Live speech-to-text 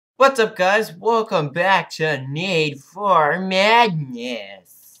What's up, guys? Welcome back to Need for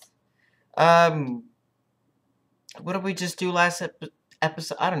Madness. What did we just do last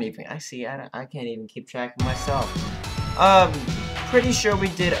episode? I can't even keep track of myself. Pretty sure we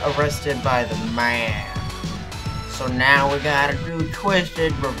did Arrested by the Man. So now we gotta do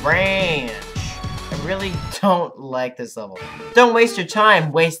Twisted Revenge. I really don't like this level. Don't waste your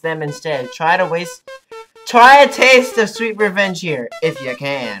time, waste them instead. Try a taste of sweet revenge here, if you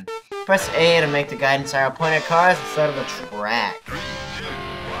can. Press A to make the guidance arrow point at cars instead of the track.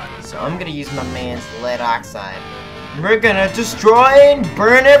 So I'm gonna use my man's lead oxide. We're gonna destroy and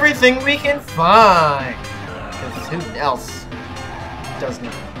burn everything we can find. Because who else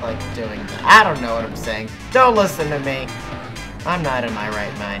doesn't like doing that? I don't know what I'm saying. Don't listen to me. I'm not in my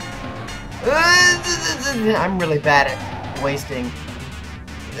right mind. I'm really bad at wasting.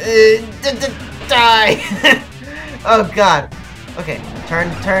 Die! Oh god. Okay, turn.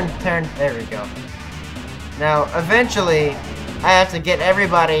 There we go. Now, eventually, I have to get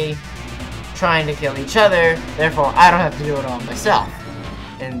everybody trying to kill each other, therefore I don't have to do it all myself.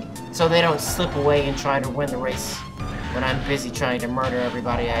 And so they don't slip away and try to win the race when I'm busy trying to murder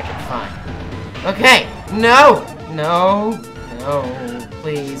everybody I can find. Okay, no!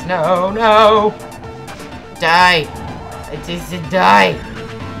 Please, no! Die! I just die!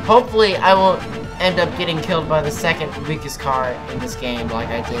 Hopefully I won't end up getting killed by the second weakest car in this game like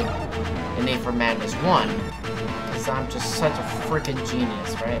I did in Need for Madness 1. Because I'm just such a freaking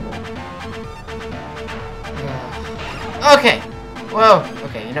genius, right? Okay. Whoa.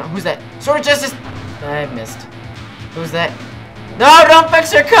 Okay, you know, who's that? Sword of Justice! I missed. Who's that? No, don't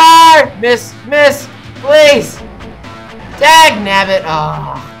fix your car! Miss, please! Dag nabbit!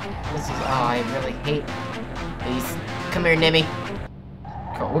 Oh, I really hate these. Come here, Nimmy.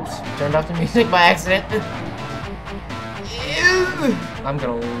 Oh, oops, turned off the music by accident. I'm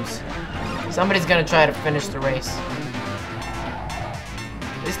gonna lose. Somebody's gonna try to finish the race.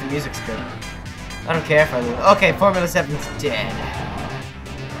 At least the music's good. I don't care if I lose. Okay, Formula 7's dead.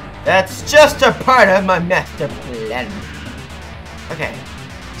 That's just a part of my master plan. Okay,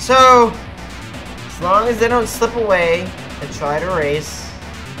 so as long as they don't slip away and try to race,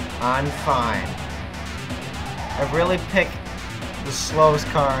 I'm fine. I really picked the slowest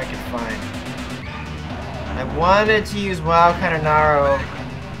car I could find. I wanted to use Wild Canonaro,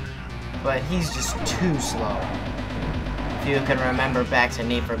 but he's just too slow. If you can remember back to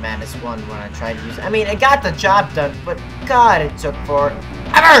Need for Madness 1 when I tried to use it. I mean, it got the job done, but God, it took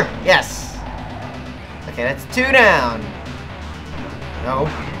forever! Yes! Okay, that's 2 down. No.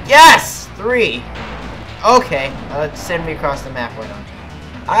 Yes! 3. Okay, send me across the map, why don't you?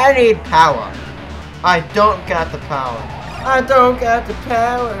 I need power. I don't got the power. I don't got the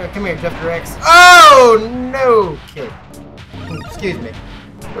power. Come here, Drifter X. Oh, no! Okay. Excuse me.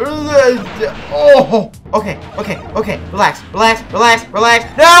 Oh! Okay. Relax.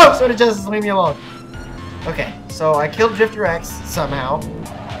 No! Sword of Justice, leave me alone. Okay, so I killed Drifter X somehow.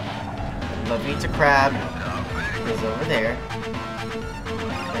 Levita Crab is over there.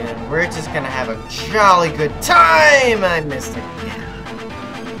 And we're just gonna have a jolly good time! I missed it again.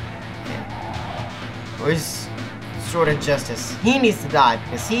 Okay. Where's Sword of Justice? He needs to die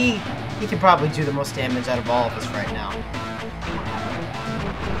because he can probably do the most damage out of all of us right now.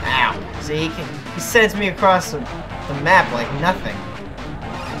 Ow! See, he sends me across the map like nothing.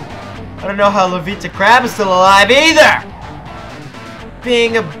 I don't know how Levita Crab is still alive either!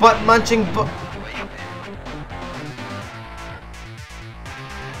 Being a butt-munching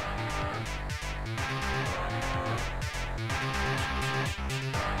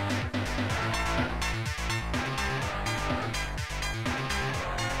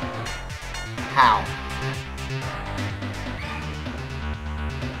How?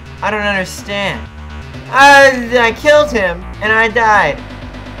 I don't understand. I killed him, and I died.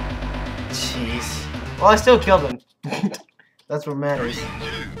 Jeez. Well, I still killed him. That's what matters.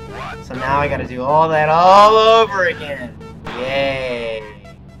 So now I gotta do all that all over again. Yay.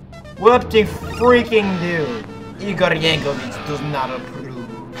 Whoop-de-freaking-do. Igor Yankovic does not approve.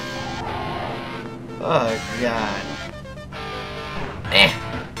 Oh, God.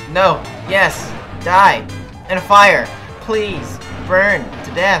 No. Yes. Die. In a fire. Please. Burn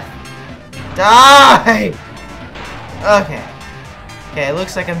to death. Die! Okay. Okay, it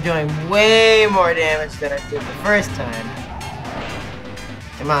looks like I'm doing way more damage than I did the first time.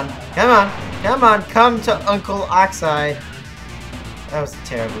 Come on. Come to Uncle Oxide. That was a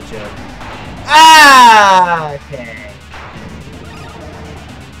terrible joke. Ah! Okay.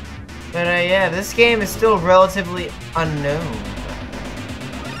 But yeah, this game is still relatively unknown.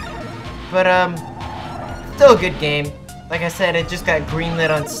 But still a good game. Like I said, it just got greenlit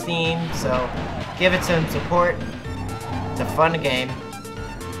on Steam, so give it some support. It's a fun game.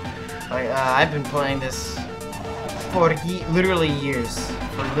 Like, I've been playing this for literally years.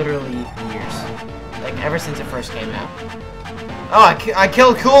 Like, ever since it first came out. Oh, I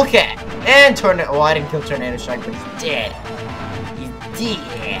killed Cool Cat! And Tornado. Well, I didn't kill Tornado Shark, but he's dead. He's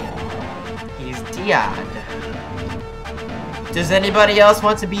dead. He's dead. Does anybody else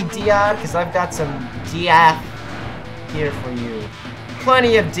want to be DF? Because I've got some DF here for you.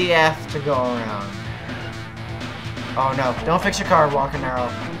 Plenty of DF to go around. Oh no, don't fix your car, Walking Arrow.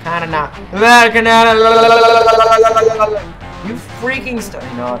 Kinda not. You freaking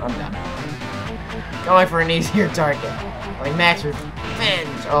you know what, I'm done. Going for an easier target. Like Max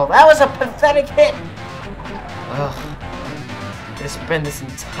Revenge. Oh, that was a pathetic hit! Ugh. I'm gonna spend this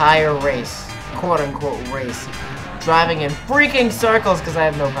entire race, quote-unquote race, driving in freaking circles because I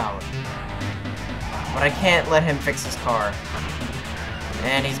have no power. But I can't let him fix his car.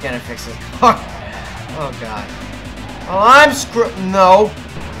 And he's gonna fix his car. Oh god. Well, I'm screwed. No.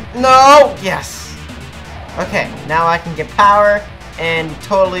 No! Yes. Okay, now I can get power and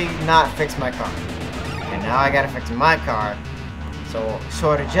totally not fix my car. And now I gotta fix my car. So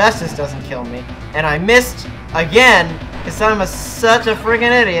Sword of Justice doesn't kill me. And I missed again because I'm such a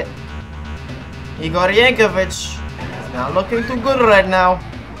freaking idiot. Igor Yankovic is not looking too good right now.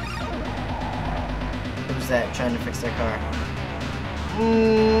 Who's that trying to fix their car?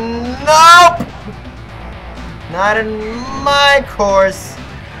 Nope! Not in my course.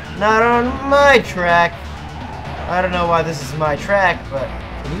 Not on my track. I don't know why this is my track, but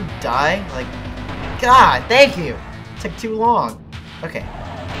can you die? Like, God, thank you. It took too long. Okay.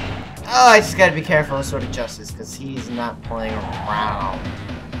 Oh, I just gotta be careful with Sword of Justice, because he's not playing around.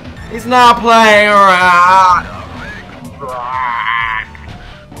 He's not playing around!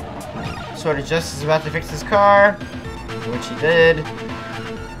 Sword of Justice is about to fix his car, which he did.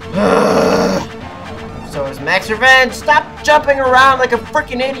 So is Max Revenge. Stop jumping around like a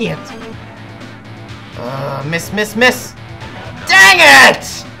freaking idiot! Miss, miss, miss! Dang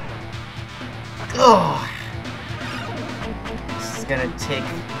it! Ugh. This is gonna take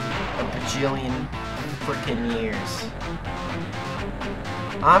a bajillion freaking years.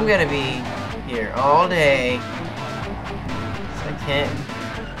 I'm gonna be here all day, so I can't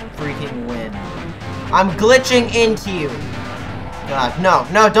freaking win. I'm glitching into you. God, no,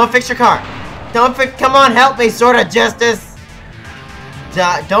 no, don't fix your car. Don't fix, come on, help me, Sword of Justice.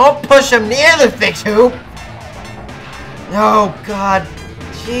 Don't push him near the fix hoop. Oh, God,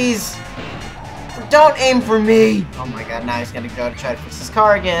 jeez. Don't aim for me. Oh my god, now he's gonna go to try to fix his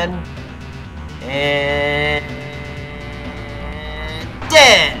car again. And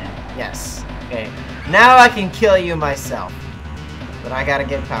dead! Yes. Okay. Now I can kill you myself. But I gotta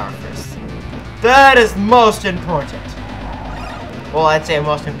get power first. That is most important. Well, I'd say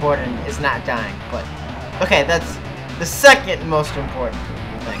most important is not dying, but okay, that's the second most important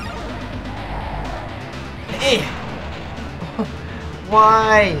thing.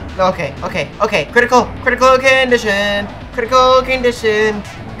 Why? Okay, okay, okay. Critical condition. Critical condition.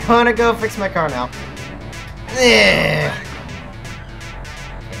 Gonna go fix my car now.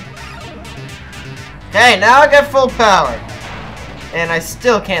 Okay, now I got full power. And I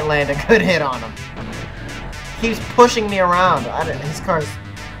still can't land a good hit on him. Keeps pushing me around. His car's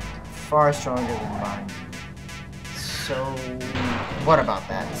far stronger than mine. So, what about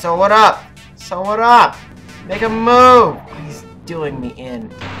that? So what up? So what up? Make a move. He's doing me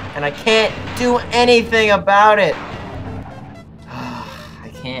in. And I can't do anything about it. I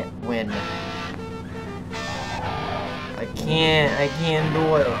can't win. I can't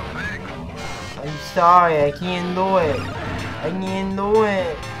do it. I'm sorry, I can't do it. I can't do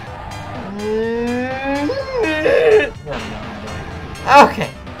it. Okay,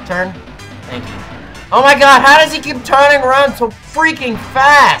 turn. Thank you. Oh my god, how does he keep turning around so freaking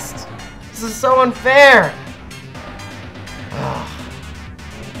fast? This is so unfair.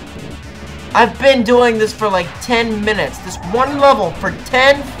 I've been doing this for like 10 minutes. This one level for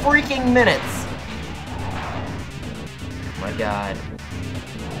 10 freaking minutes. Oh my god.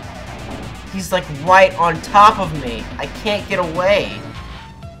 He's like right on top of me. I can't get away.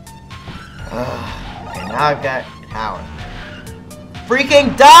 Okay, now I've got power.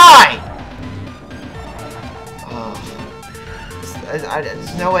 Freaking die! Oh.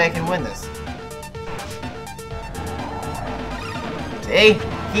 There's no way I can win this. See?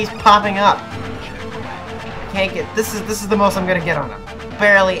 He's popping up. Can't get. This is the most I'm gonna get on him.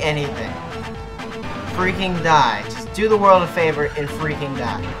 Barely anything. Freaking die. Just do the world a favor and freaking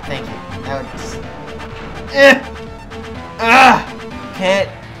die. Thank you. That would just. Can't.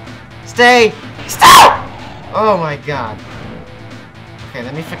 Stay. Stop! Oh my god. Okay,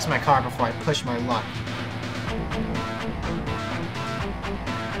 let me fix my car before I push my luck.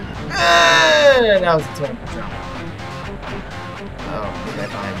 That was a terrible jump. Oh, he's right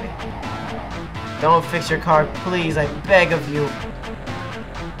behind me. Don't fix your car, please, I beg of you.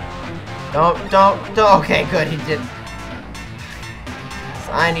 Don't. Okay, good, he didn't.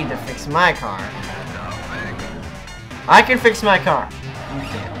 So I need to fix my car. I can fix my car. You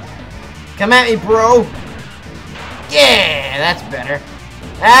can't. Come at me, bro. Yeah, that's better.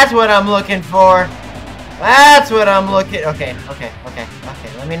 That's what I'm looking for. That's what I'm looking. Okay.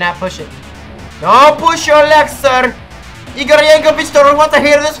 Let me not push it. Don't push your legs, sir. Igor Yankovic don't want to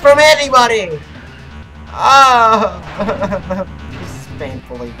hear this from anybody. Oh, this is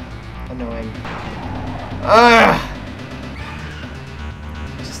painfully annoying.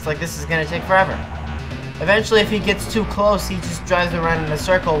 Just like this is gonna take forever. Eventually, if he gets too close, he just drives around in a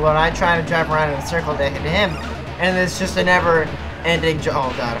circle when I try to drive around in a circle to hit him, and it's just a never-ending.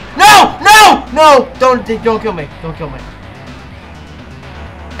 Oh god! No! Don't kill me! Don't kill me!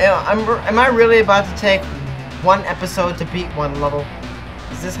 Am I really about to take one episode to beat one level?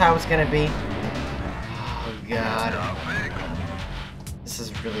 Is this how it's gonna be? Oh god! This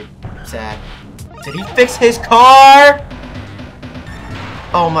is really sad. Did he fix his car?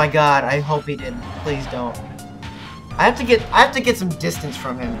 Oh my god! I hope he didn't. Please don't. I have to get some distance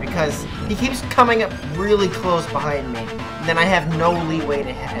from him because he keeps coming up really close behind me. And then I have no leeway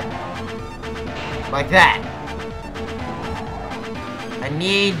to hit him. Like that. I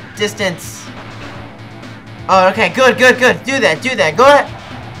need distance. Oh, okay, good. Do that. Go ahead.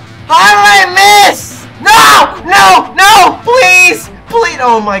 How did I miss? No! Please!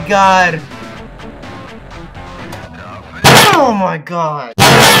 Oh my god. Oh my god.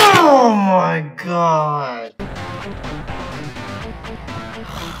 Oh my god.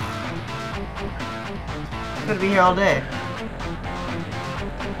 I'm gonna be here all day.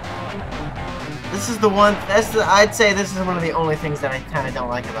 This is the one, I'd say this is one of the only things that I kind of don't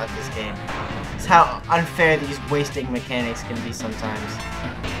like about this game. It's how unfair these wasting mechanics can be sometimes.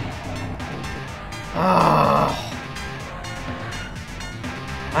 Oh.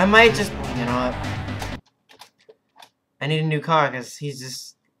 I might just, you know what? I need a new car because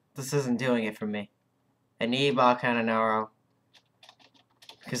this isn't doing it for me. I need Balcanaro.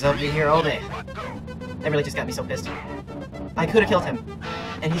 Because I'll be here all day. That really just got me so pissed. I could have killed him.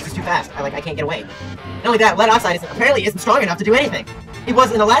 And he's just too fast. I can't get away. Not only that, lead oxide apparently isn't strong enough to do anything. He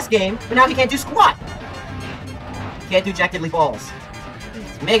was in the last game, but now he can't do squat. He can't do jack diddly balls.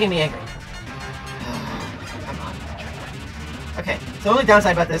 It's making me angry. Come on. Okay, so the only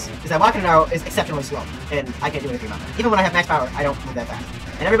downside about this is that Balcanaro is exceptionally slow, and I can't do anything about it. Even when I have max power, I don't move that fast.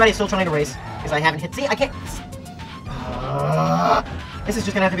 And everybody's still trying to race, because I haven't hit... See, I can't... This is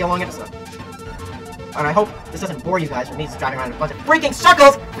just gonna have to be a long episode. And I hope this doesn't bore you guys with me just driving around in a bunch of freaking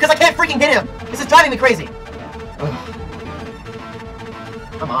circles because I can't freaking hit him! This is driving me crazy! Ugh.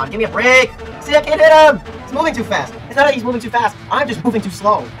 Come on, give me a break! See, I can't hit him! He's moving too fast! It's not that he's moving too fast, I'm just moving too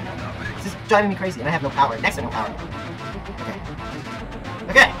slow! This is driving me crazy, and I have no power. Next to no power.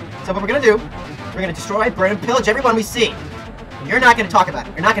 Okay, so what we're gonna do, we're gonna destroy, burn, and pillage everyone we see. And you're not gonna talk about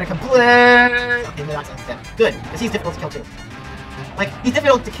it. You're not gonna complain! Okay, that's dead. Good, because he's difficult to kill too. He's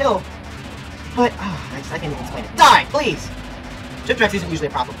difficult to kill, but I can't even explain it. Die, please! Chip tracks isn't usually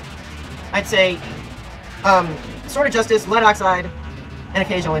a problem. I'd say, Sword of Justice, Lead Oxide, and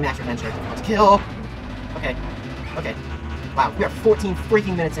occasionally Max Adventure. Let's kill. Okay. Wow, we are 14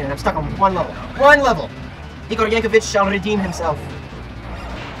 freaking minutes in, and I'm stuck on one level. One level! Igor Yankovic shall redeem himself.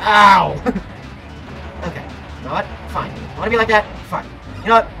 Ow! Okay. You know what? Fine. You wanna be like that? Fine. You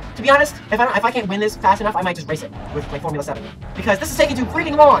know what? To be honest, if I can't win this fast enough, I might just race it with Formula 7. Because this is taking too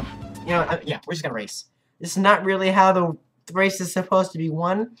freaking long! You know, yeah, we're just gonna race. This is not really how the race is supposed to be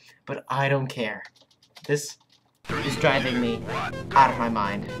won, but I don't care. This is driving me out of my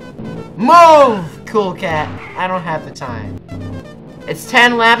mind. Move, cool cat! I don't have the time. It's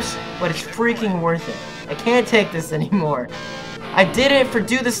 10 laps, but it's freaking worth it. I can't take this anymore. I did it for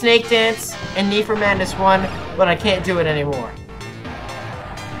Do the Snake Dance and Need for Madness 1, but I can't do it anymore.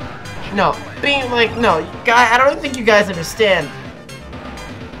 No, no, guy, I don't think you guys understand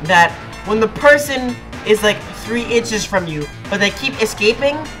that when the person is 3 inches from you, but they keep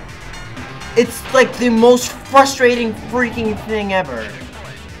escaping, it's the most frustrating freaking thing ever.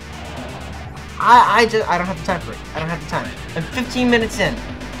 I don't have the time for it. I don't have the time. I'm 15 minutes in,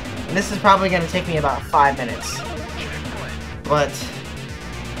 and this is probably gonna take me about 5 minutes. But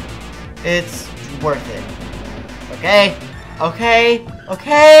it's worth it. Okay? Okay,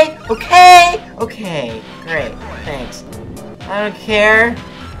 great, thanks. I don't care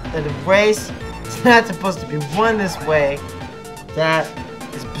that the race is not supposed to be won this way. That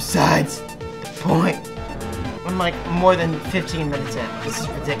is besides the point. I'm like more than 15 minutes in. This is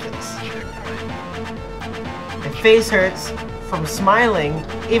ridiculous. My face hurts from smiling,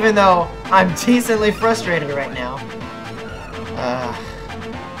 even though I'm decently frustrated right now.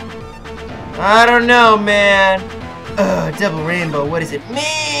 I don't know, man. Double rainbow, what does it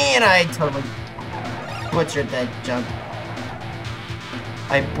mean? I totally butchered that jump.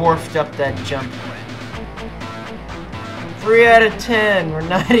 I borfed up that jump. 3 out of 10. We're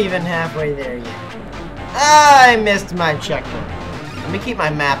not even halfway there yet. I missed my checkpoint. Let me keep my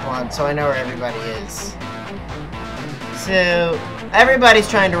map on so I know where everybody is. So, everybody's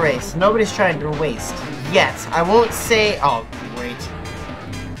trying to race. Nobody's trying to waste. Yet. I won't say... Oh, great.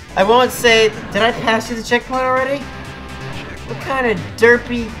 I won't say... Did I pass you the checkpoint already? What kind of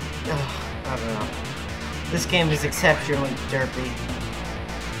derpy... Ugh, I don't know. This game is exceptionally derpy.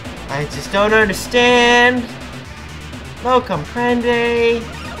 I just don't understand. No comprende.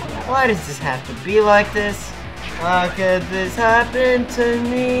 Why does this have to be like this? How could this happen to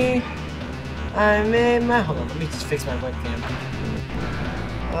me? I made my... Hold on, let me just fix my webcam.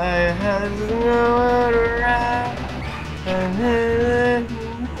 I had nowhere around. I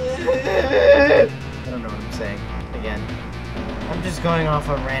don't know what I'm saying. Again. I'm just going off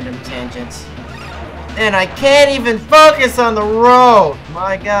on random tangents. And I can't even focus on the road!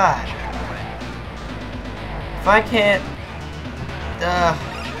 My god. If I can't...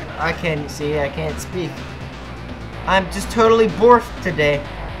 I can't see, I can't speak. I'm just totally borfed today.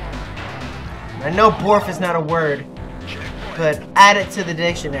 I know borf is not a word, but add it to the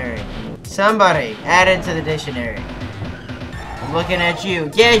dictionary. Somebody, add it to the dictionary. I'm looking at you.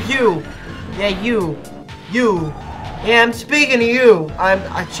 Yeah, you! Yeah, you! You! Yeah, I'm speaking to you!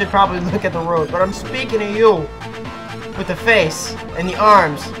 I should probably look at the road, but I'm speaking to you! With the face, and the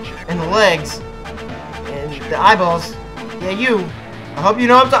arms, and the legs, and the eyeballs. Yeah, you! I hope you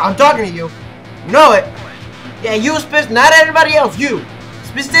know I'm talking to you. You know it. Yeah, you not everybody else. You.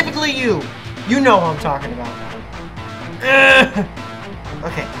 Specifically you. You know who I'm talking about.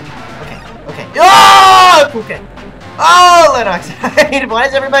 Okay. Oh! Okay. Oh, Lennox. Why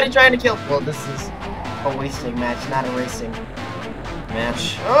is everybody trying to kill? Well, this is a wasting match, not a racing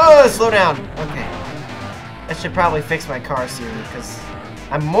match. Oh, slow down. Okay. I should probably fix my car soon because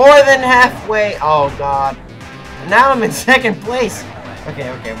I'm more than halfway. Oh, God. Now I'm in second place. Okay,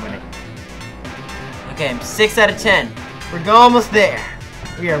 I'm winning. Okay, I'm 6 out of 10. We're almost there.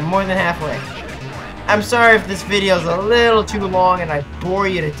 We are more than halfway. I'm sorry if this video is a little too long and I bore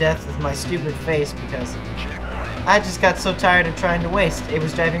you to death with my stupid face because I just got so tired of trying to waste. It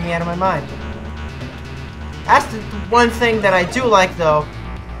was driving me out of my mind. That's the one thing that I do like, though,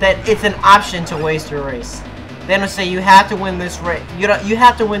 that it's an option to waste your race. They don't say you have to win this race. You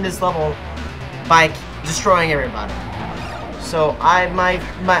have to win this level by destroying everybody. So my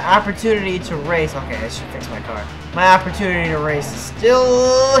opportunity to race. Okay, I should fix my car. My opportunity to race is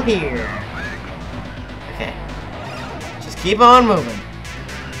still here. Okay, just keep on moving.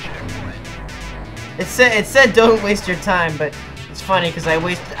 It said don't waste your time, but it's funny because I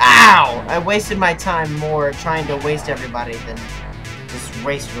wasted my time more trying to waste everybody than just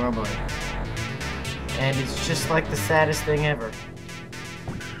race normally. And it's just like the saddest thing ever.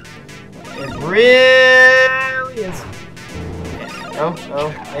 It really is. Okay. Oh,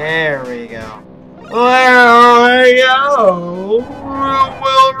 there we go. There we go.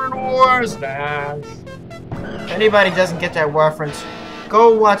 If anybody doesn't get that reference,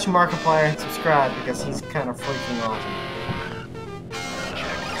 go watch Markiplier and subscribe because he's kind of freaking awesome.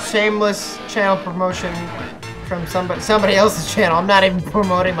 Shameless channel promotion from somebody else's channel. I'm not even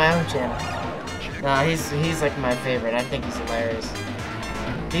promoting my own channel. Nah, he's like my favorite. I think he's hilarious.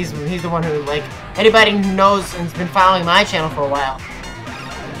 He's the one who, like, anybody who knows and's been following my channel for a while.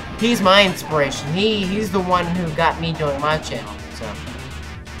 He's my inspiration. He's the one who got me doing my channel. So,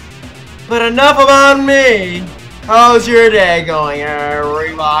 but enough about me. How's your day going,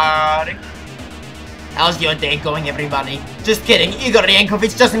 everybody? How's your day going, everybody? Just kidding. Igor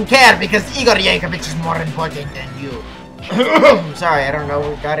Yankovic doesn't care because Igor Yankovic is more important than you. Sorry, I don't know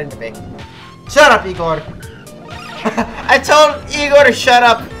what got into me. Shut up, Igor. I told Igor to shut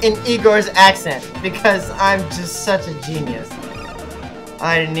up in Igor's accent because I'm just such a genius.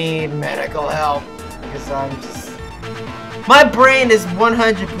 I need medical help because I'm just... My brain is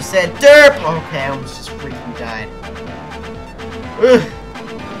 100% derp! Okay, I almost just freaking died. Ugh.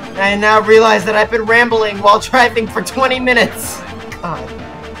 I now realize that I've been rambling while driving for 20 minutes. God.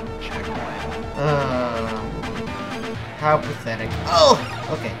 How pathetic. Oh!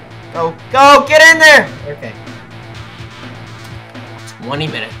 Okay. Go! Go! Get in there! Okay. 20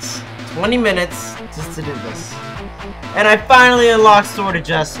 minutes. 20 minutes just to do this. And I finally unlocked Sword of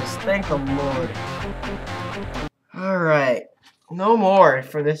Justice. Thank the Lord. Alright. No more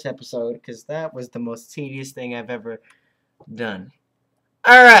for this episode, because that was the most tedious thing I've ever done.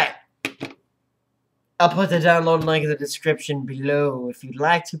 Alright. I'll put the download link in the description below if you'd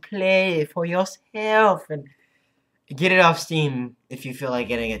like to play it for yourself and get it off Steam if you feel like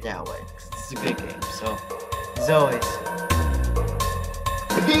getting it that way. It's a good game, so as always,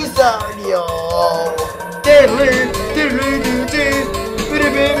 peace out, y'all.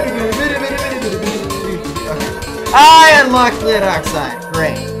 I unlocked lead oxide.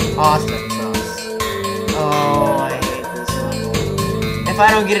 Great, awesome sauce. Oh, I hate this level. If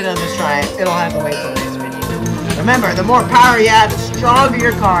I don't get it on this try, it'll have to wait till next video. Remember, the more power you have, the stronger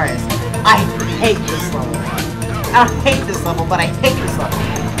your car is. I hate this level. I don't hate this level, but I hate this level.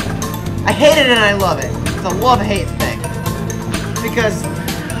 I hate it and I love it. It's a love-hate thing. Because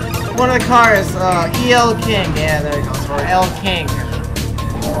one of the cars, EL King, yeah, there it goes, or L King.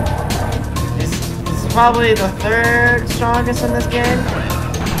 This is probably the third strongest in this game.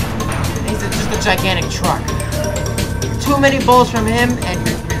 He's just a gigantic truck. Too many bullets from him and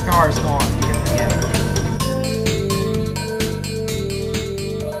your car is gone.